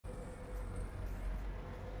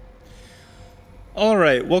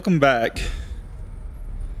Alright, welcome back.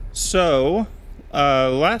 So,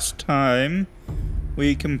 last time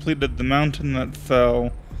we completed the mountain that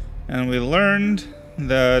fell, and we learned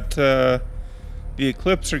that the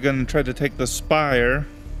Eclipse are going to try to take the spire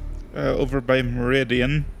over by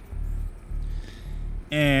Meridian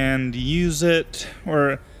and use it,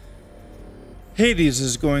 or Hades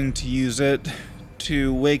is going to use it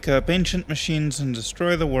to wake up ancient machines and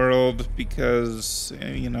destroy the world because,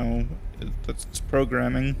 that's its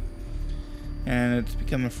programming, and it's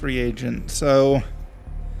become a free agent. So,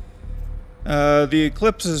 the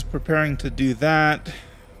Eclipse is preparing to do that.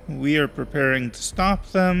 We are preparing to stop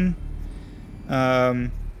them.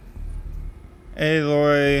 Aloy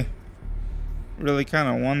really kind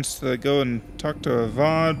of wants to go and talk to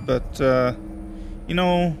Avad, but,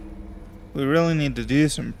 we really need to do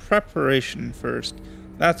some preparation first.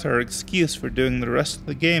 That's our excuse for doing the rest of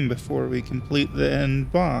the game before we complete the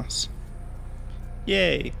end boss.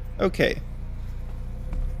 Yay. Okay.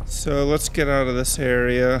 So let's get out of this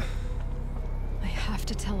area. I have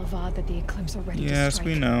to tell Avad that the Eclipse are ready to strike. Yes,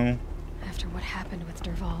 we know. After what happened with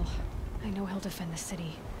Derval, I know he'll defend the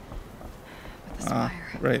city. But the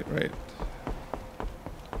spire... Right.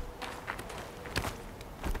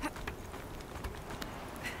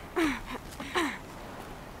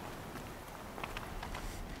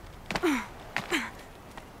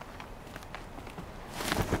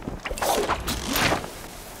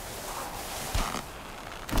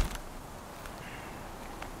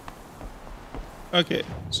 Okay,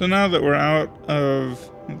 so now that we're out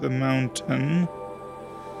of the mountain,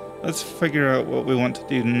 let's figure out what we want to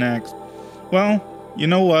do next. Well, you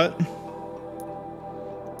know what?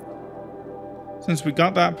 Since we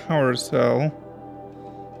got that power cell,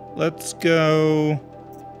 let's go...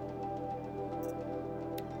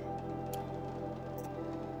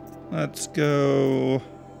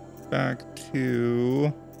 back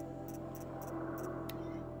to...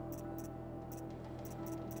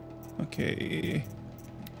 Okay,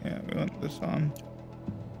 yeah, we want this on.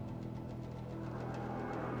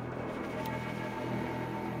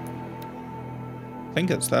 I think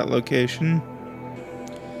it's that location.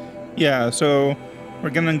 Yeah, so we're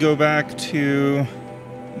gonna go back to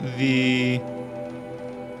the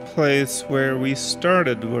place where we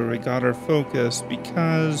started, where we got our focus,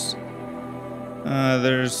 because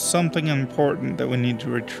there's something important that we need to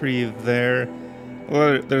retrieve there.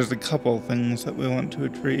 Well, there's a couple things that we want to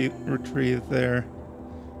retrieve there.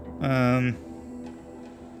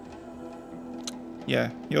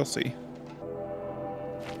 Yeah, you'll see.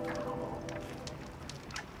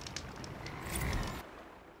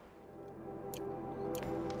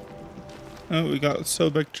 Oh, we got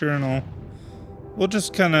Sobek Journal. We'll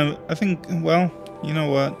just kind of, I think, well, you know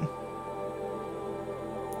what?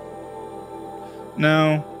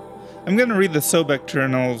 No. I'm going to read the Sobek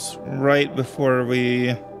journals right before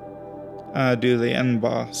we do the end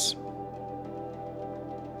boss.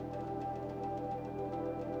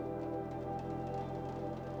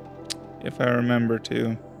 If I remember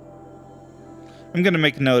to. I'm going to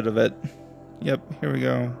make note of it. Yep, here we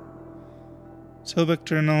go. Sobek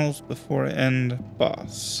journals before end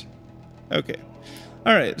boss. Okay.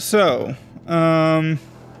 Alright, so,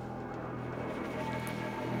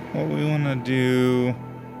 what we want to do...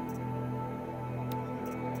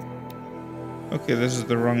 Okay, this is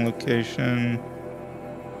the wrong location.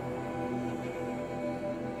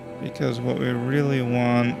 Because what we really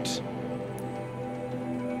want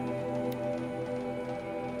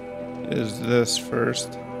is this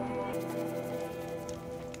first.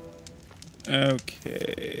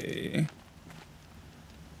 Okay.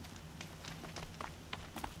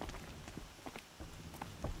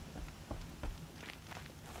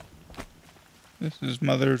 This is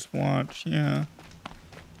Mother's Watch, yeah.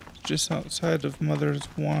 Just outside of Mother's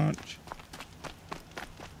Watch.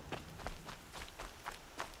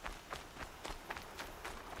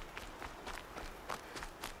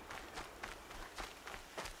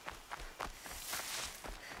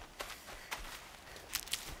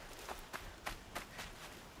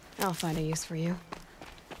 I'll find a use for you.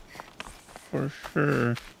 For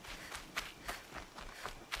sure.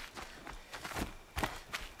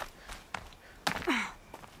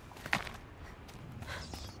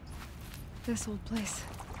 This old place.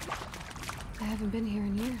 I haven't been here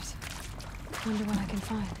in years. Wonder what I can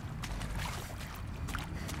find.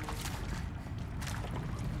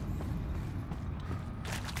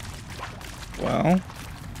 Well.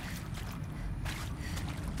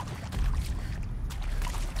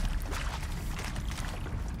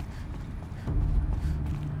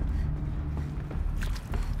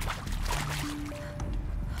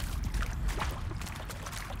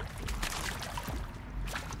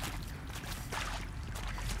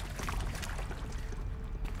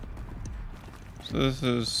 So this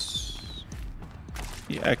is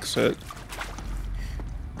the exit.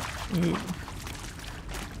 Ooh.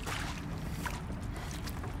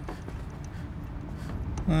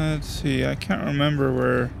 Let's see, I can't remember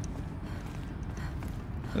where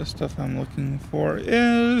the stuff I'm looking for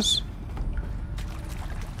is.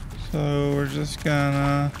 So we're just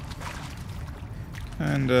gonna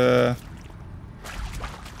kinda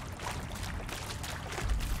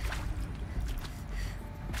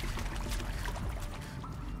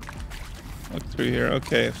look through here.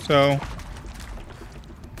 Okay, so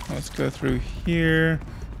let's go through here.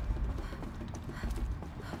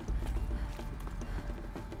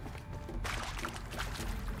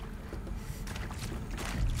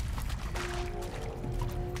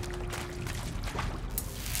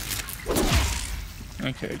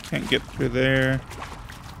 Okay, can't get through there.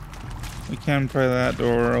 We can pry that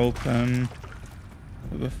door open.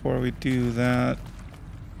 But before we do that,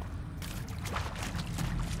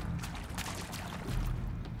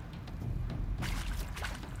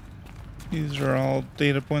 these are all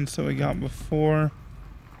data points that we got before.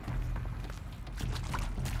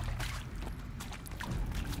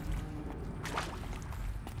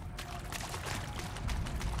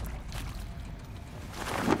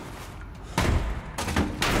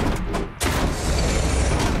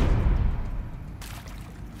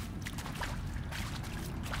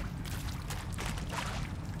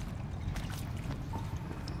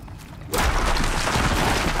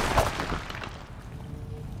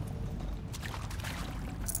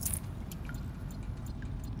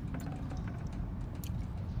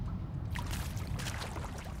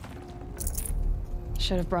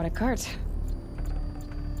 Should have brought a cart.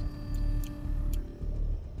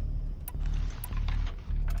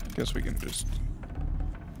 I guess we can just...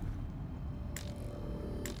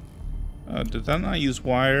 did that not use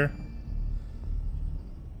wire?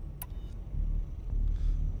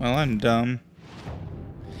 Well, I'm dumb.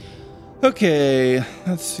 Okay,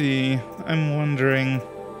 let's see. I'm wondering...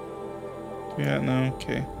 Yeah, no,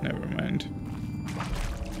 okay, never mind.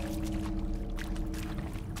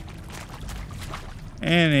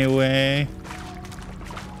 Anyway...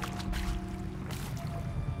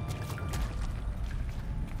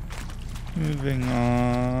 Moving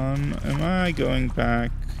on. Am I going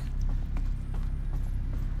back?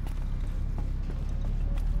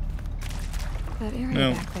 That area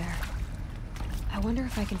No. back there. I wonder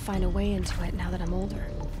if I can find a way into it now that I'm older.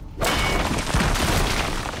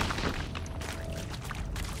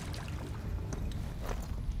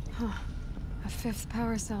 Huh. A fifth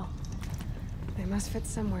power cell. They must fit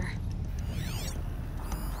somewhere.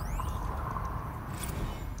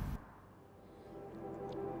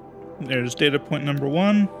 There's data point number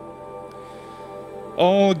 1.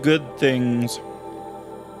 All good things.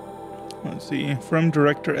 Let's see. From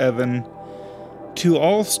Director Evan. To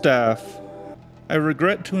all staff, I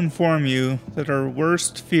regret to inform you that our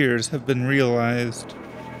worst fears have been realized.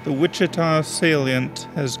 The Wichita salient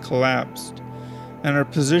has collapsed, and our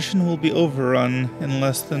position will be overrun in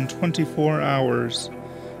less than 24 hours.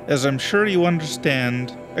 As I'm sure you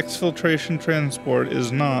understand, exfiltration transport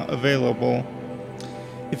is not available.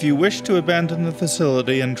 If you wish to abandon the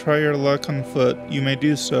facility and try your luck on foot, you may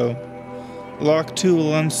do so. Lock 2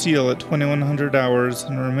 will unseal at 2100 hours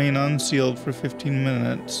and remain unsealed for 15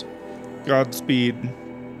 minutes. Godspeed.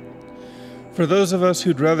 For those of us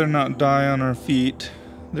who'd rather not die on our feet,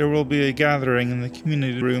 there will be a gathering in the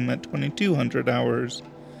community room at 2200 hours,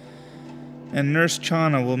 and Nurse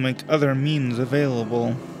Chana will make other means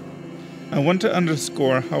available. I want to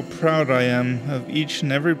underscore how proud I am of each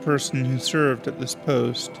and every person who served at this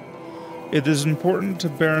post. It is important to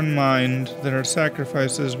bear in mind that our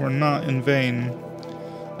sacrifices were not in vain.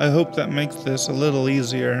 I hope that makes this a little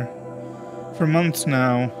easier. For months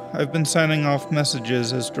now, I've been signing off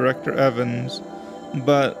messages as Director Evans,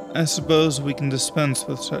 but I suppose we can dispense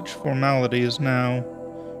with such formalities now.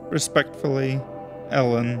 Respectfully,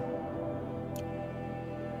 Ellen.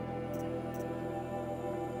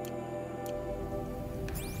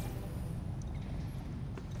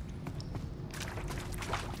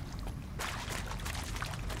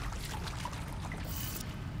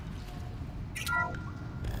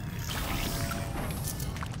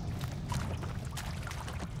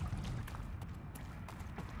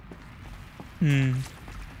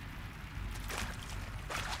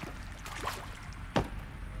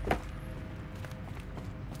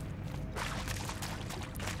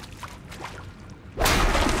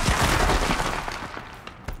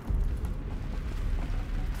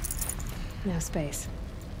 No space.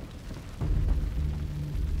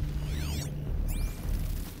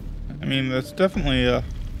 I mean, that's definitely a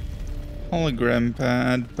hologram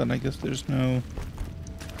pad, but I guess there's no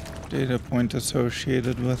data point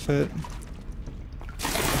associated with it.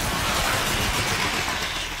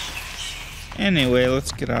 Anyway,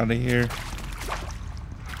 let's get out of here.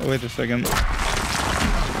 Oh, wait a second.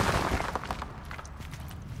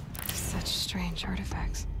 Such strange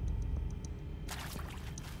artifacts.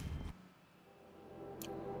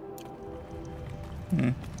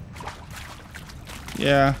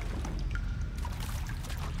 Yeah.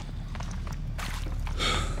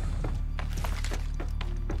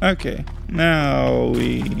 Okay, now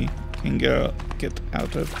we can get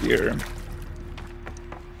out of here.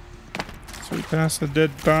 So we pass the dead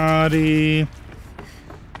body.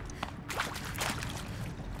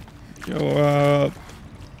 Go up.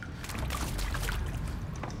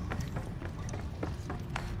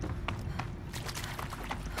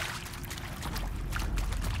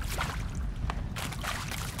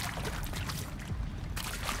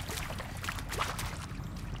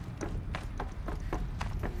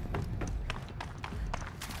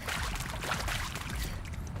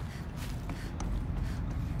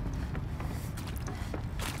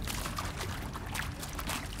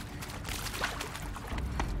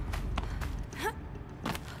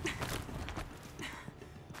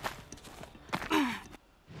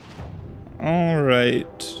 All right.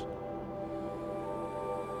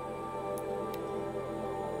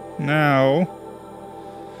 Now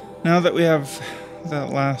that we have that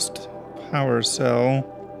last power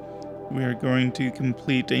cell, we are going to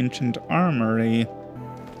complete Ancient Armory.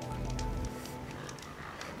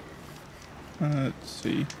 Let's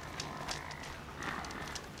see.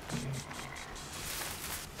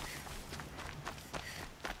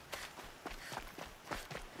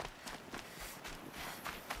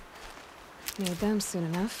 Need them soon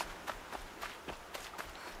enough.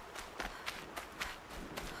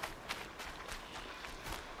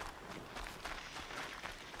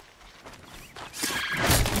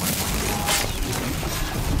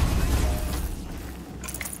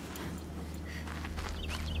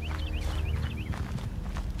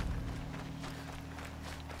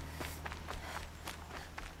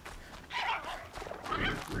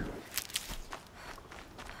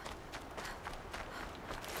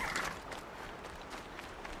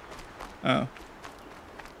 Oh.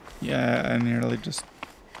 Yeah, I nearly just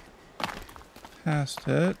passed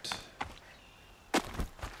it.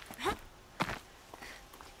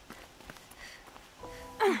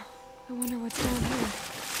 I wonder what's down here.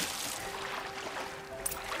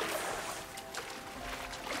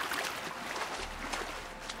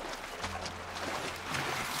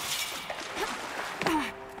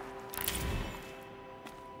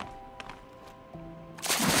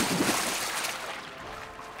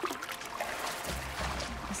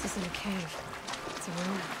 This isn't a cave. It's a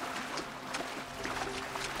room.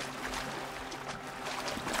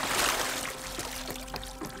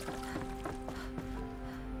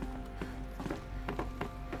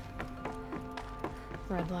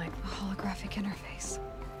 Red light, a holographic interface.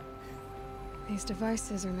 These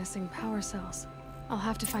devices are missing power cells. I'll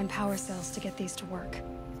have to find power cells to get these to work.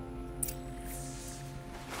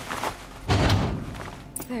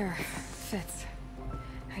 There, fits.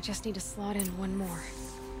 I just need to slot in one more.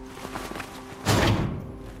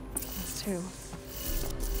 That's two.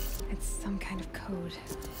 It's some kind of code.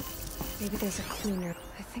 Maybe there's a clue near.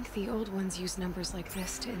 I think the old ones use numbers like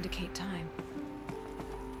this to indicate time.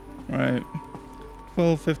 Right.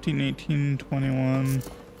 12, 15, 18, 21.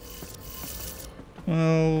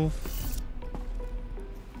 12.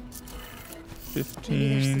 Maybe there's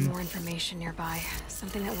 15. some more information nearby.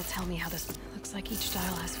 Something that will tell me how this looks like. Each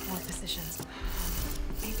dial has 4 positions.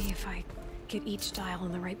 Maybe if I get each dial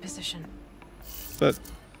in the right position. But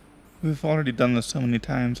we've already done this so many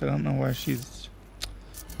times. I don't know why she's...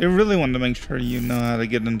 They really wanted to make sure you know how to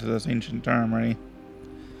get into this ancient armory.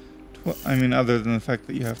 I mean, other than the fact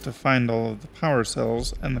that you have to find all of the power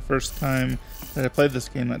cells. And the first time that I played this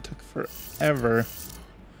game, that took forever.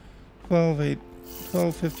 12,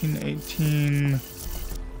 15, 18...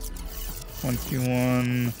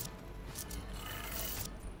 21...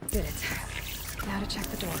 Did it. Now to check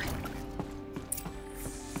the door.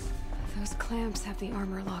 Those clamps have the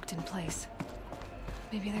armor locked in place.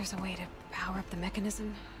 Maybe there's a way to power up the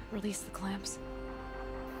mechanism, release the clamps.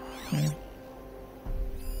 Yeah.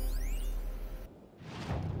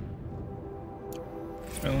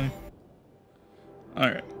 Really?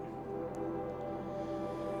 Alright.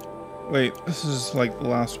 Wait, this is like the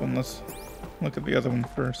last one. Let's look at the other one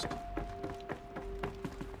first.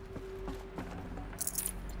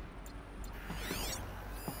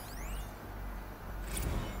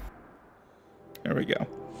 There we go.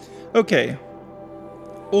 Okay.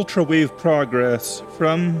 Ultra wave progress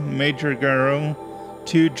from Major Garo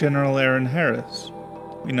To General Aaron Harris.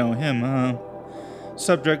 We know him, huh?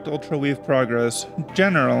 Subject Ultraweave Progress.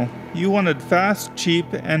 General, you wanted fast, cheap,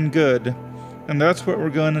 and good. And that's what we're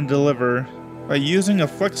going to deliver. By using a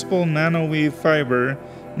flexible nanoweave fiber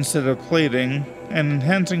instead of plating, and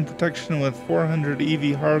enhancing protection with 400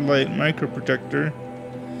 EV hardlight microprojector,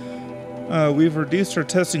 we've reduced our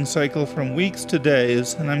testing cycle from weeks to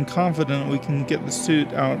days, and I'm confident we can get the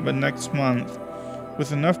suit out by next month,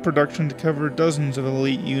 with enough production to cover dozens of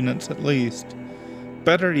elite units at least.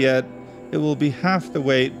 Better yet, it will be half the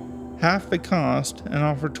weight, half the cost, and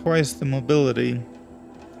offer twice the mobility.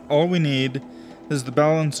 All we need is the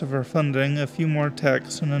balance of our funding, a few more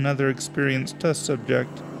techs, and another experienced test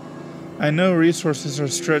subject. I know resources are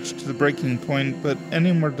stretched to the breaking point, but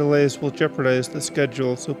any more delays will jeopardize the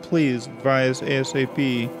schedule, so please advise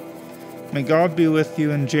ASAP. May God be with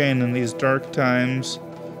you and Jane in these dark times.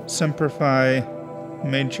 Semper Fi,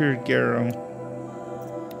 Major Garrow.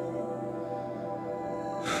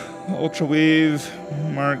 Ultraweave,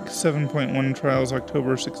 Mark 7.1 trials,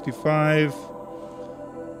 October 65.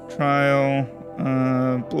 Trial,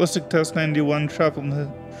 ballistic test 91,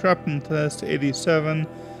 shrapnel test 87,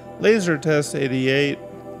 laser test 88,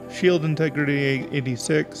 shield integrity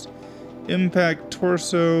 86, impact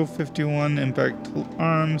torso 51, impact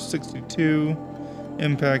arms 62,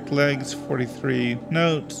 impact legs 43.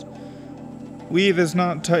 Notes: Weave is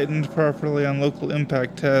not tightened properly on local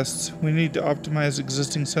impact tests. We need to optimize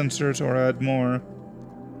existing sensors or add more.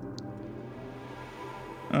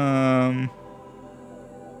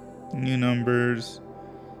 New numbers.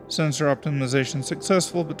 Sensor optimization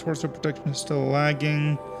successful, but torso protection is still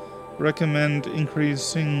lagging. Recommend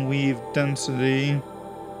increasing weave density.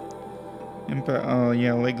 Impact. Oh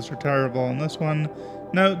yeah, legs are terrible on this one.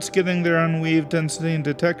 Notes: getting there on weave density and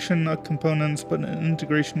detection of components, but an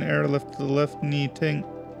integration error left the left knee tanked.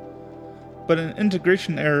 But an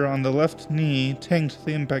integration error on the left knee tanked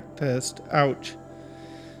the impact test. Ouch.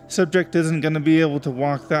 Subject isn't going to be able to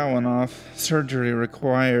walk that one off. Surgery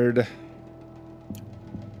required.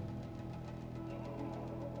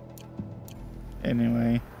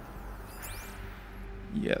 Anyway.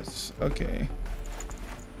 Yes, okay.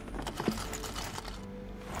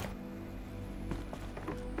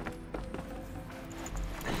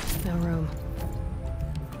 No room.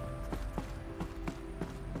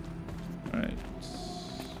 Alright.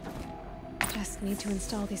 Just need to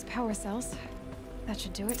install these power cells. That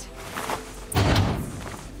should do it.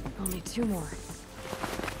 I'll need 2 more.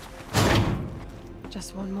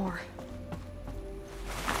 Just 1 more.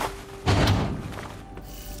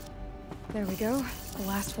 There we go. The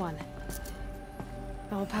last one.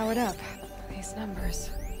 All powered up. These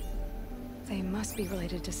numbers. They must be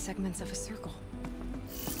related to segments of a circle.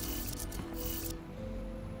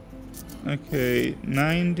 Okay,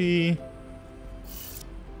 90.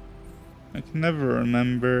 I can never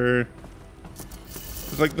remember.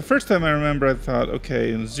 It's like the first time I remember, I thought,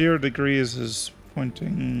 okay, 0 degrees is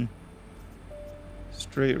pointing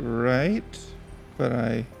straight right, but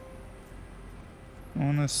I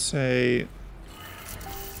want to say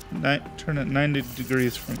turn it 90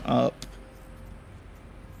 degrees from up,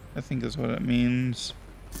 I think is what it means.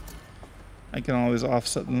 I can always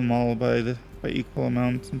offset them all by equal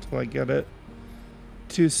amounts until I get it.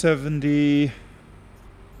 270.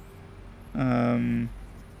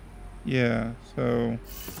 Yeah, so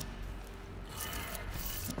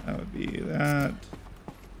that would be that.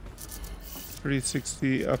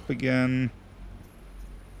 360 up again.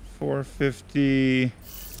 450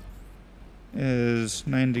 is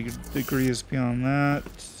 90 degrees beyond that.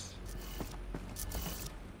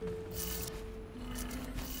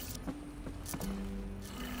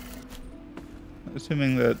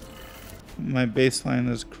 Assuming that my baseline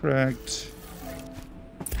is correct.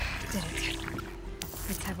 Did it.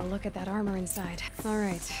 Let's have a look at that armor inside. All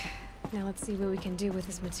right. Now let's see what we can do with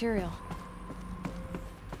this material.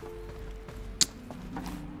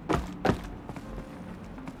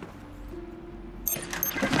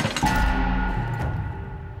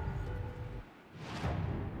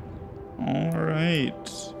 All right.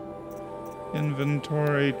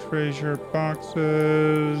 Inventory, treasure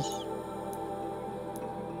boxes.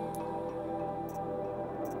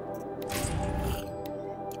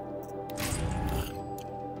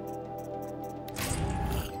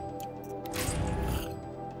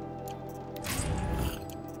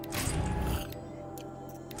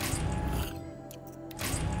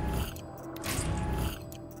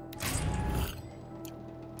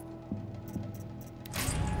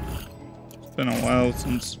 It's been a while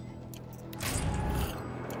since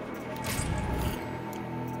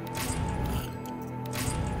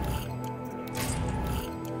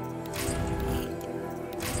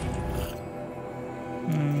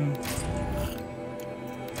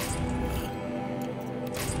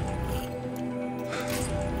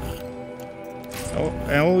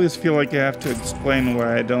I always feel like I have to explain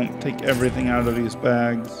why I don't take everything out of these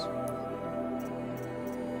bags.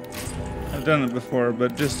 I've done it before,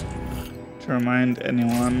 but just to remind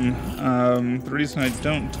anyone, the reason I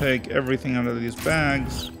don't take everything out of these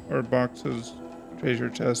bags, or boxes, treasure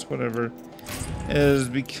chests, whatever, is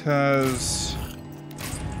because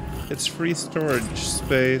it's free storage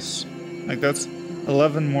space. Like, that's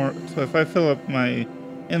 11 more. So if I fill up my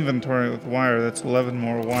inventory with wire, that's 11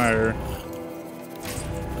 more wire.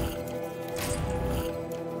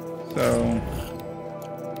 So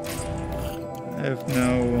I have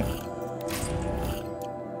no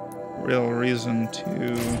real reason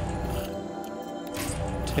to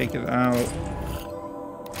take it out.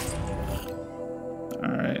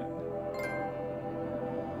 Alright.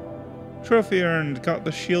 Trophy earned. Got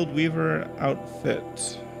the Shield Weaver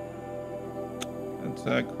outfit. That's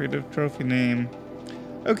a creative trophy name.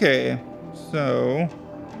 Okay, so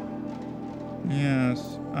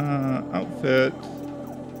yes, outfit.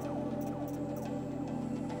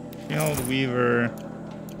 Shield Weaver.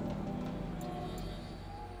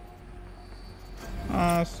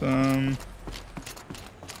 Awesome.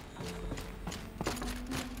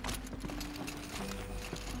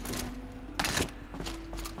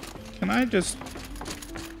 Can I just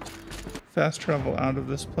fast travel out of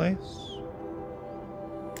this place?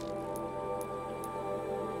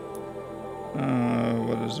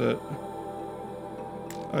 What is it?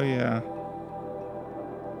 Oh yeah.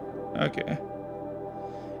 Okay.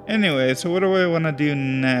 Anyway, so what do I want to do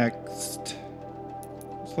next?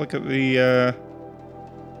 Let's look at the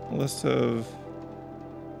list of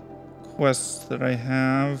quests that I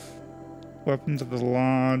have. Weapons of the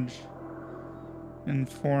Lodge. In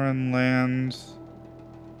foreign lands.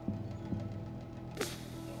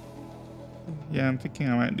 Yeah, I'm thinking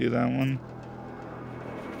I might do that one.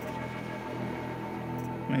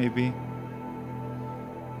 Maybe.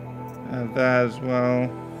 That as well.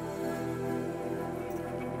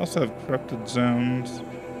 Also have corrupted zones.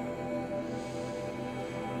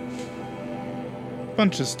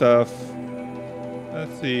 Bunch of stuff.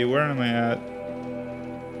 Let's see, where am I at?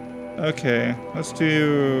 Okay, let's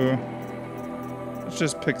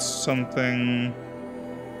just pick something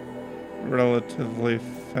relatively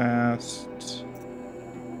fast.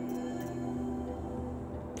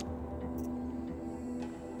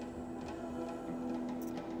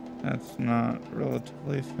 That's not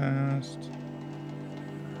relatively fast.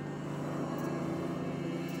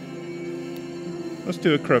 Let's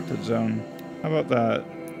do a corrupted zone. How about that?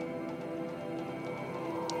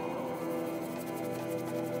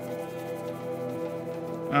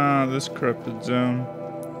 This corrupted zone.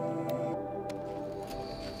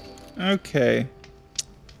 Okay.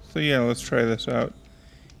 So yeah, let's try this out.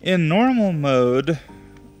 In normal mode,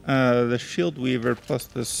 the Shield Weaver plus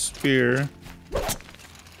the spear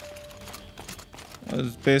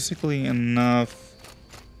was basically enough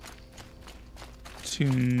to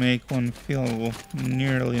make one feel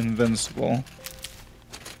nearly invincible.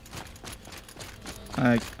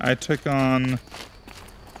 I took on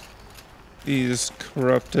these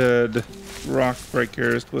corrupted rock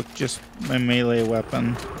breakers with just my melee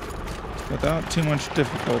weapon without too much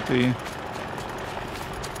difficulty.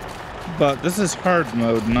 But this is hard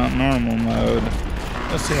mode, not normal mode.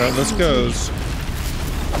 Let's see how this goes.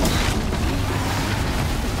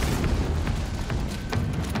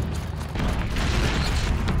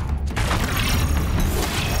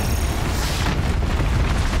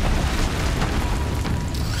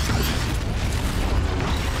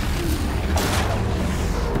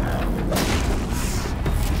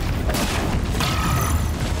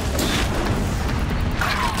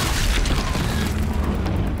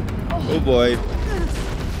 Oh boy.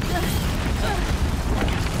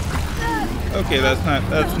 Okay,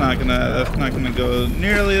 that's not gonna go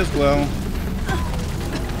nearly as well.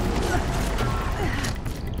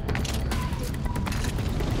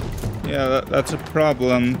 Yeah, that's a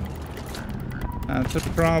problem. That's a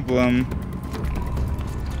problem.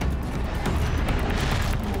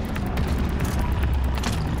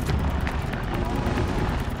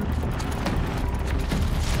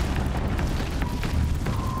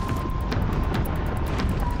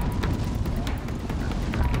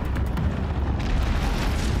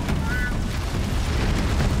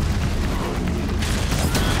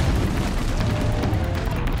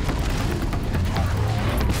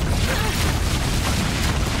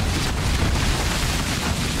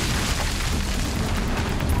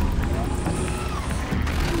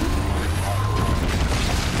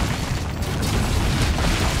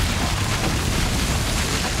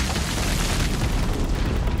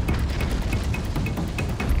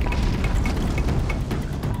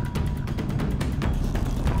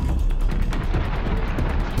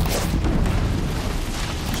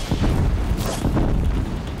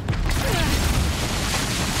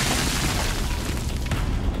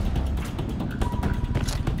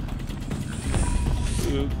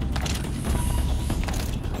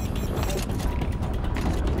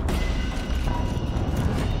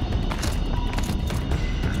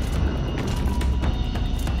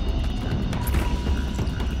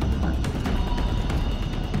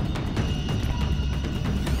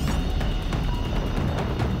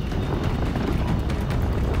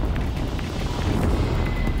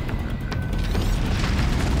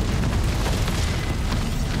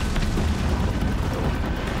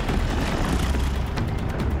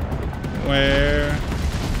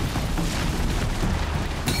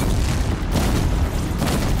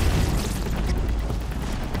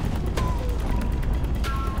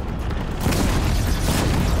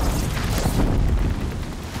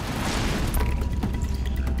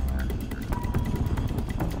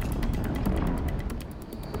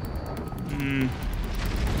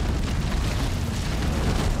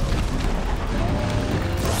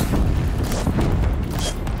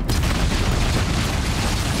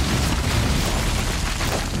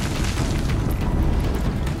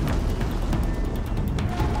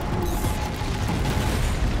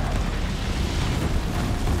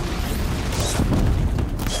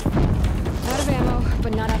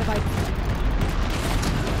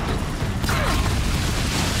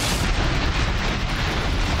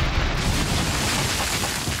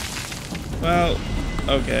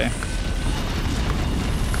 Okay.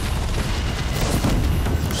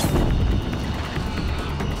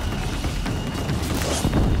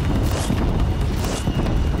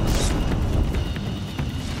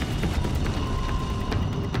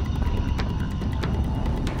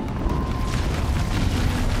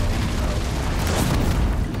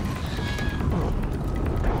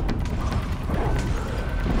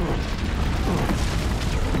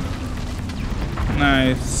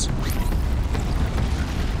 Nice.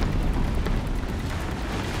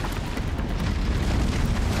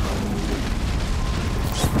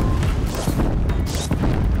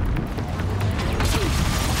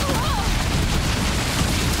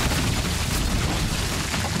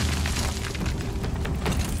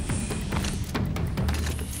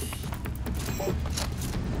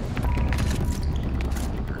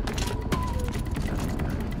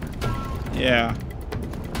 Yeah.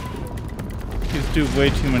 These do way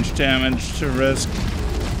too much damage to risk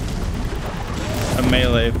a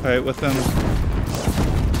melee fight with them.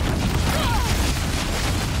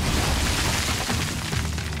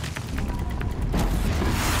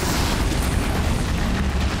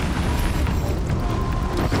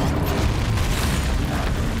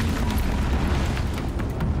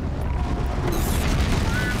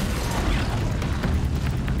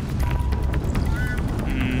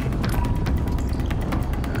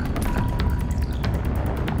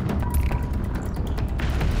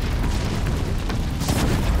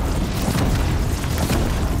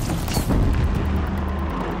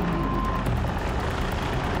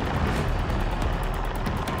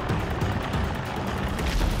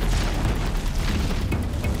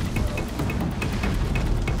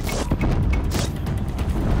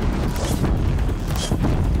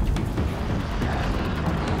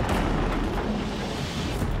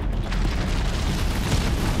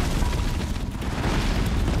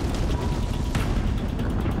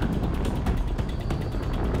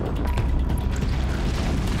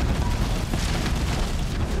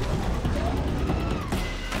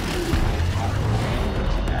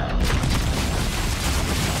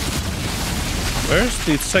 Where's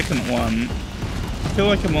the second one? I feel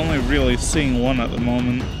like I'm only really seeing one at the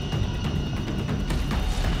moment.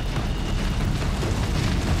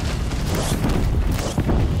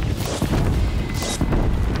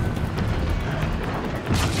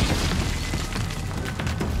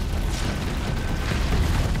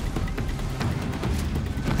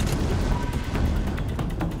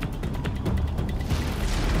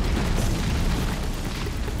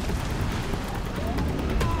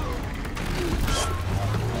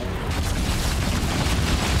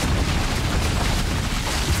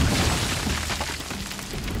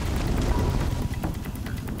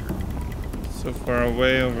 So far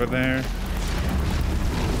away over there.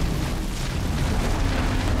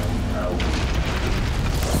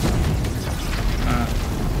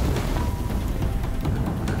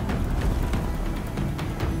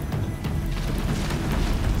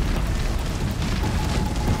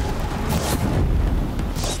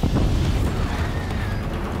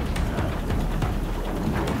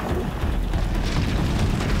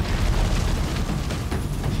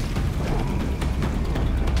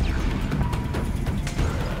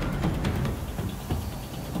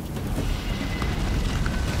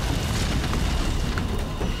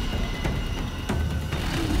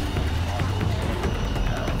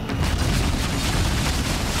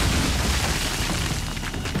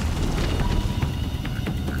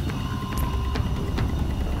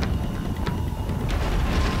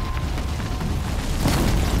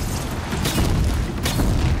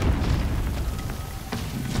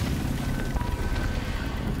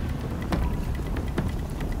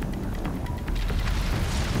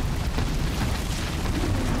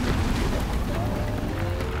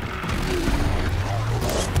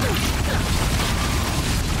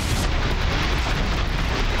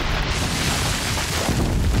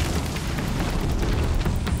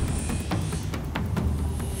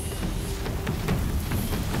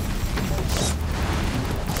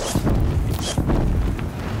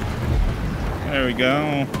 There we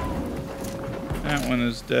go. That one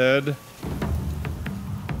is dead.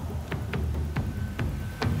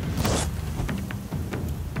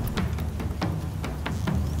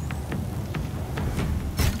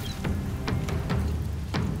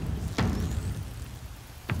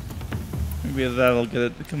 Maybe that'll get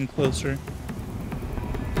it to come closer.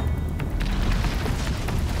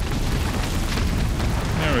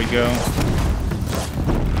 There we go.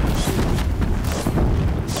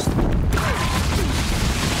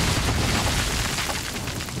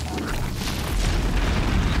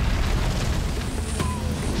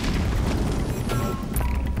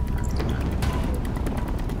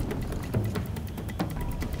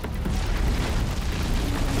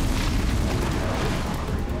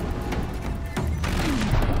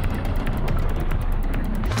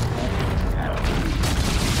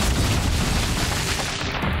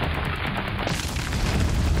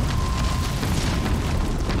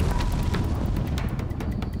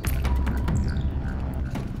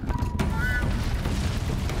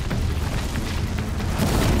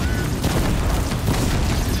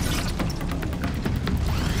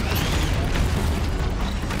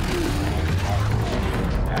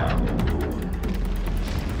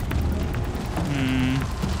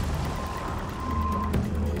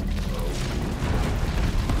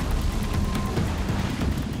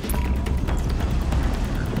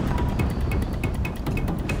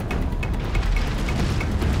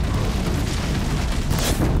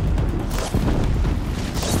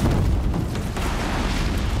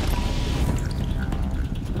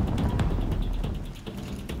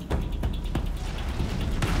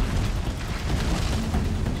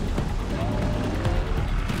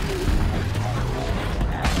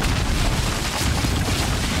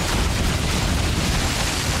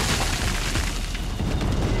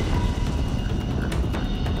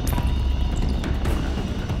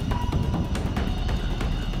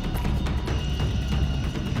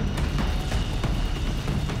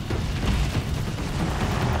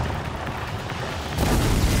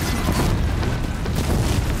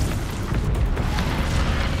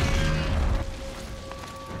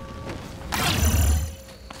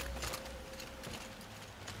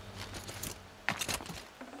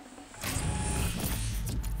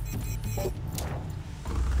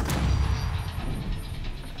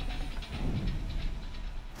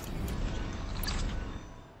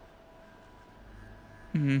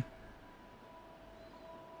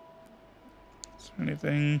 Is there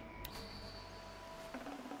anything?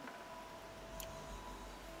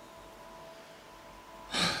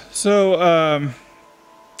 So,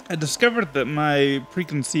 I discovered that my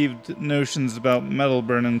preconceived notions about metal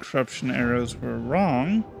burn and corruption arrows were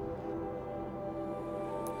wrong.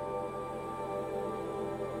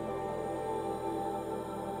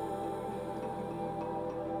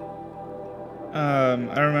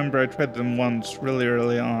 I remember I tried them once really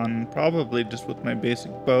early on, probably just with my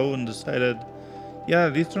basic bow, and decided, yeah,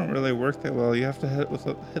 these don't really work that well. You have to hit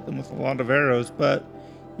them with a lot of arrows, but,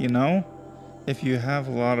 you know, if you have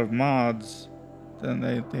a lot of mods, then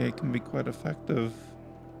they can be quite effective,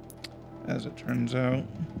 as it turns out.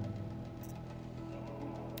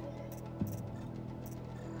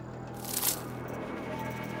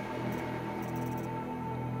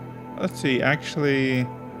 Let's see, actually...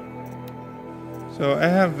 So I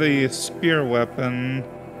have the spear weapon.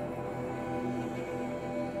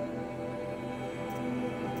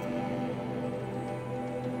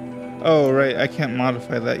 Oh, right, I can't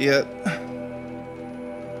modify that yet.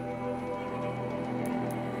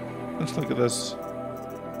 Let's look at this.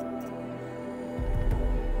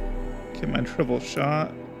 Get my triple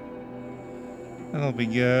shot. That'll be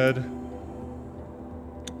good.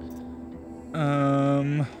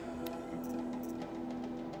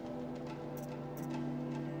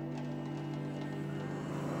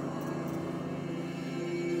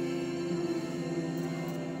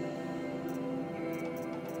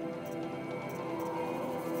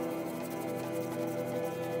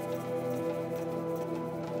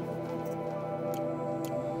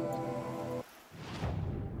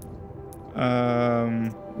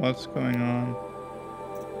 What's going on?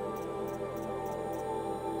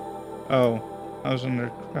 Oh, I was under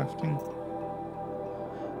crafting.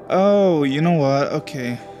 Oh, you know what?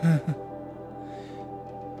 Okay.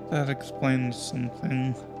 That explains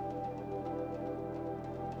something.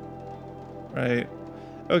 Right.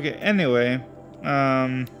 Okay, anyway.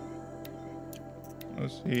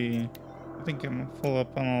 Let's see. I think I'm full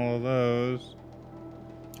up on all of those.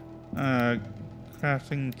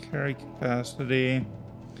 Crafting carry capacity.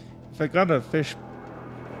 If I got a fish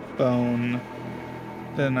bone,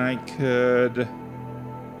 then I could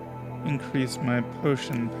increase my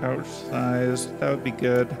potion pouch size. That would be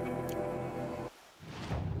good.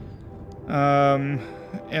 And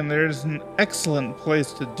there's an excellent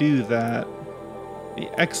place to do that. The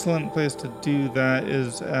excellent place to do that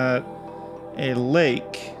is at a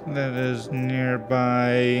lake that is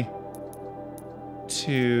nearby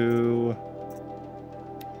to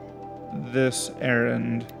this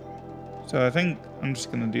errand. So I think I'm just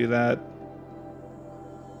gonna do that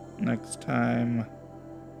next time.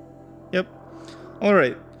 Yep.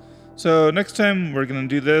 Alright. So next time we're gonna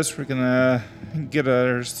do this. We're gonna get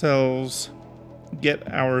ourselves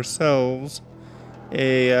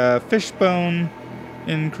a fish bone,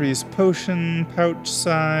 increase potion pouch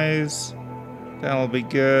size. That'll be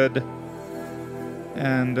good.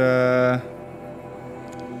 And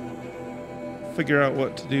figure out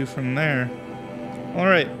what to do from there.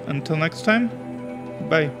 Alright, until next time,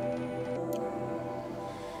 bye.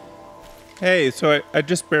 Hey, so I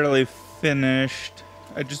just barely finished.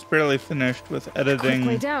 With editing Quick,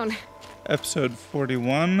 lay down. episode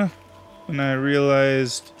 41 when I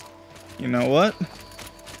realized, you know what?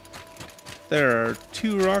 There are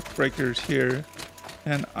 2 rock breakers here,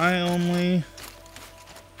 and I only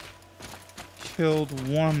killed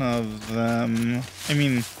one of them.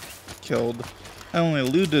 I only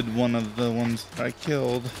looted one of the ones that I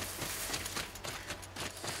killed.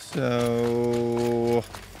 So,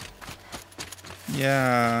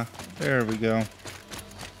 yeah, there we go.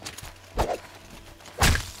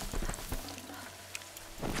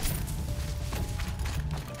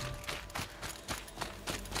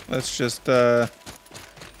 Let's just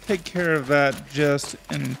take care of that just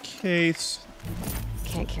in case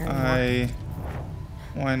Can't carry more. I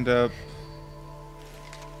wind up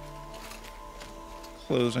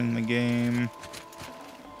closing the game.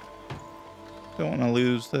 Don't want to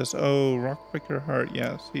lose this. Oh, rockbreaker heart.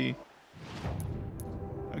 Yeah, see.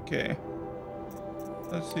 Okay.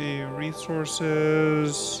 Let's see.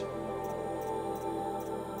 Resources.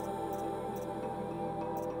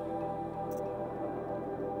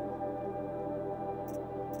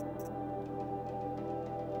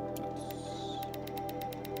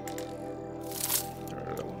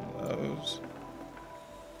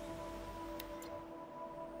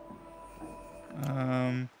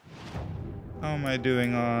 How am I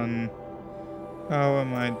doing on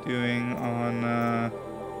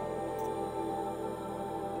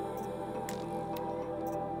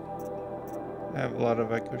have a lot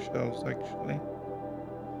of echo shells, actually.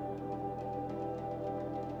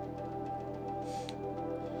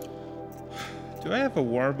 Do I have a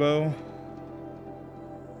warbow?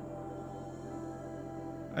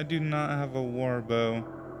 I do not have a warbow.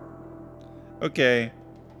 Okay,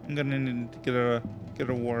 I'm gonna need to get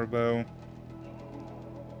a warbow.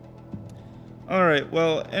 All right.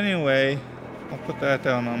 Well, anyway, I'll put that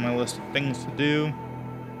down on my list of things to do.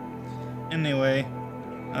 Anyway,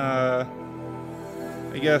 I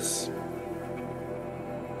guess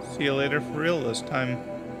see you later for real this time.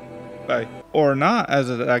 Bye. Or not, as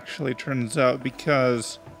it actually turns out,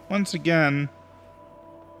 because once again,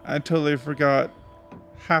 I totally forgot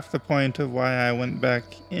half the point of why I went back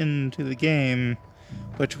into the game,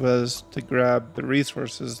 which was to grab the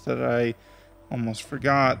resources that I almost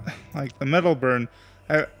forgot, like the metal burn.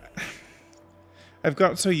 I've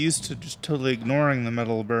got so used to just totally ignoring the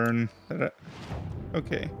metal burn that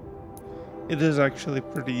okay. It is actually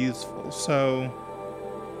pretty useful, so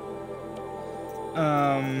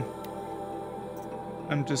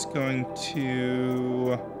I'm just going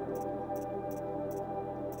to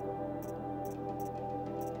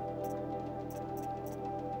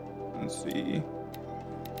let's see.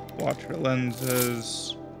 Water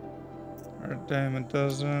lenses are a dime a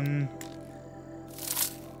dozen.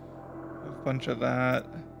 A bunch of that.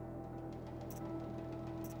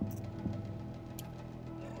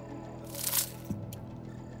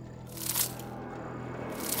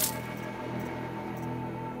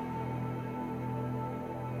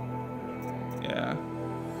 Yeah.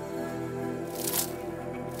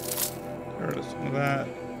 Heard of some of that.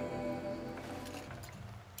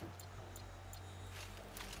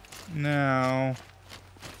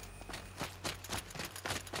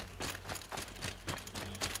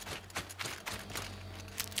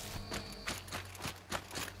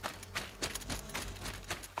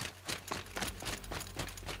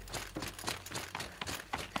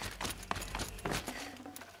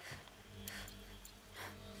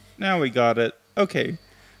 Now we got it. Okay.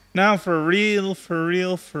 Now for real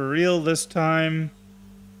this time.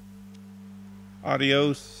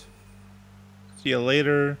 Adios. See you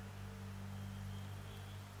later.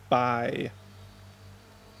 Bye.